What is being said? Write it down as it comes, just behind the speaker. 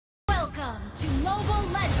to Mobile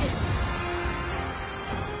Legends!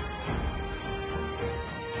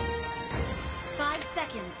 5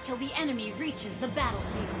 seconds till the enemy reaches the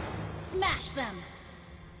battlefield. Smash them!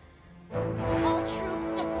 All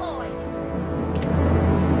troops deployed!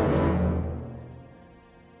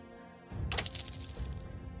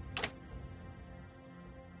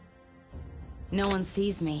 No one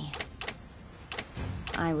sees me.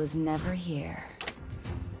 I was never here.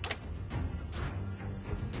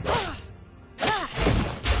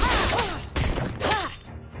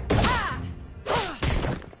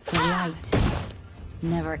 The light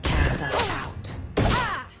never cast us out.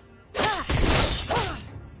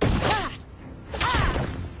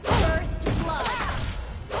 First blood!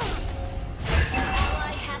 An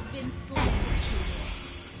ally has been executed.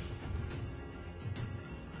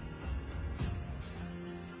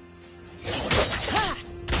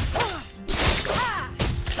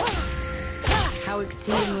 How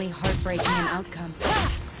exceedingly heartbreaking an outcome.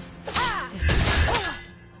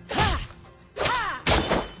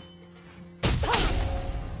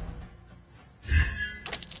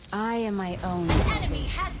 I am my own Enemy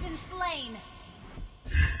has been slain!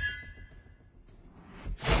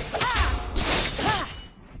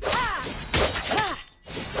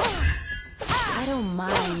 I don't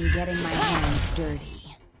mind getting my hands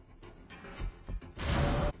dirty.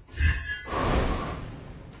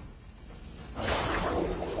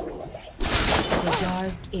 The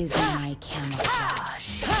dark is my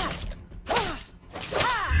camouflage.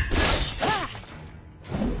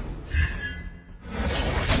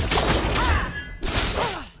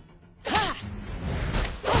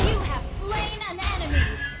 You have slain an enemy!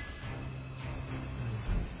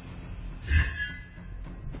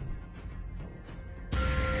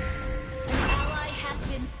 An ally has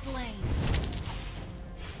been slain.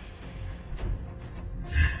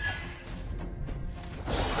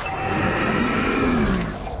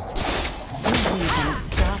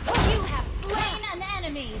 You have slain an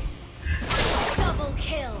enemy! Double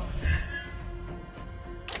kill!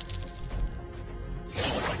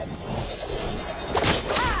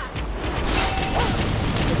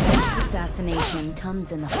 The best assassination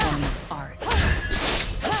comes in the form of art.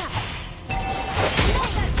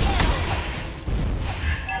 Mega kill!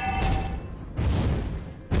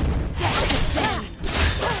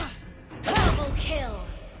 Double kill!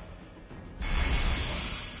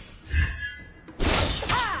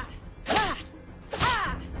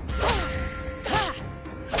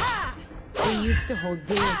 We used to hold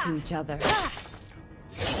dear to each other. Enemy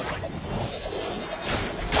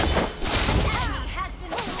has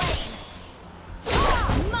been slain!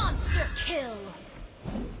 Monster kill!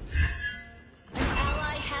 An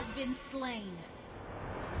ally has been slain.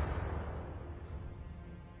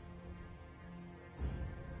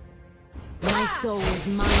 My soul is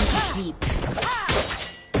mine to keep.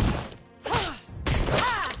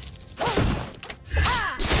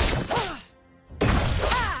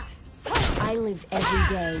 I live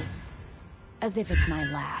every day as if it's my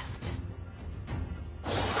last.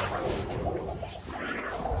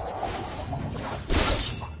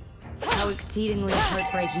 How exceedingly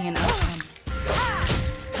heartbreaking an outcome.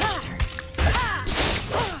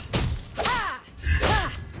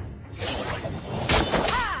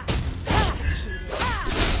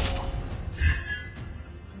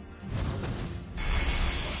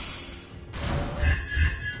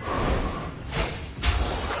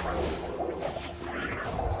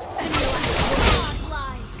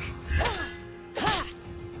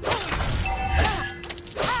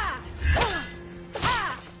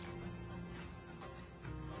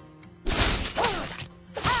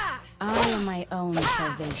 I am my own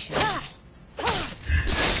salvation.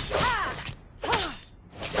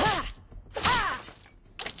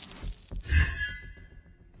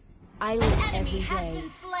 I live Enemy every has day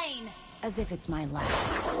been slain. as if it's my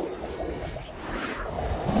last.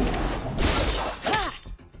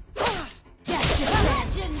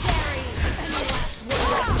 Legendary.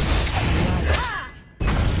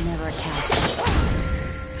 Never cast us out.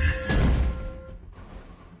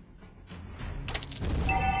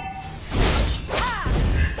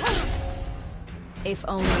 If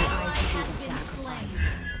only I Ally could has be the been sacrifice. slain.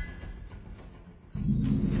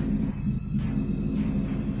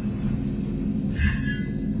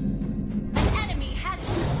 An enemy has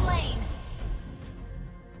been slain.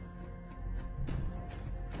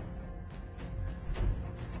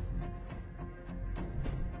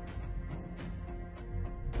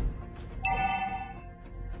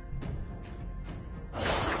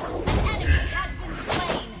 An enemy has been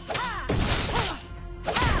slain.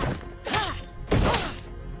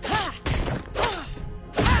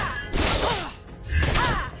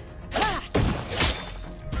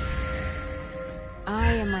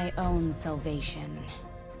 my own salvation.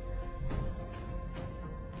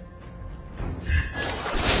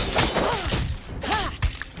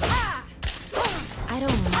 I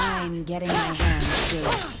don't mind getting my hands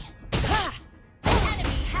dirty. An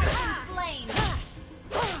enemy has been slain.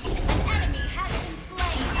 An enemy has been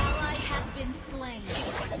slain. Ally has been slain.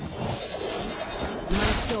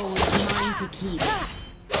 My soul is mine to keep.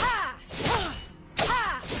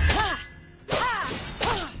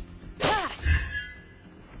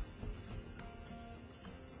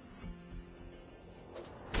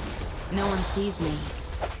 No one sees me.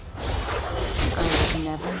 I was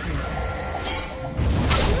never here.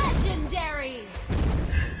 Legendary!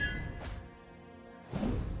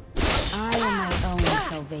 I am my own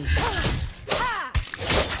salvation.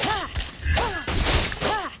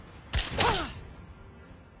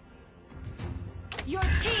 Your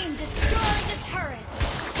team destroyed a turret!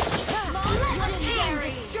 Your team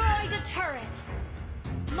destroyed a turret!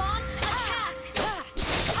 Launch attack!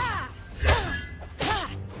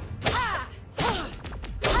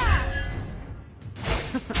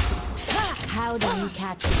 How do you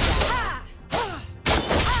catch that?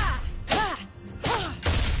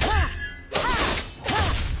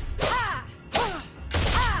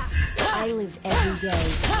 I live every day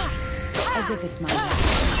as if it's my last.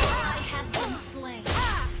 An ally has been slain.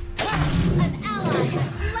 An ally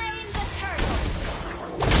has slain the turtle.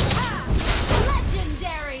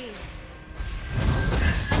 Legendary!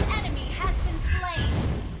 An enemy has been slain.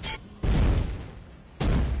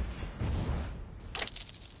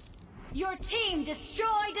 Your team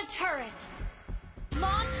destroyed a turret.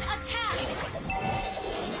 Launch attack.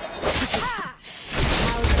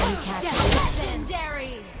 How do you catch that?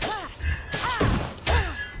 Legendary!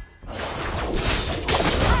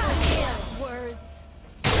 Words.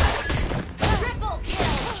 Triple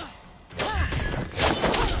kill.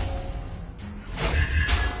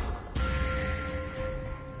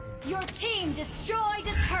 Your team destroyed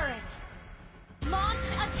a turret.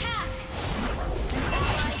 Launch attack.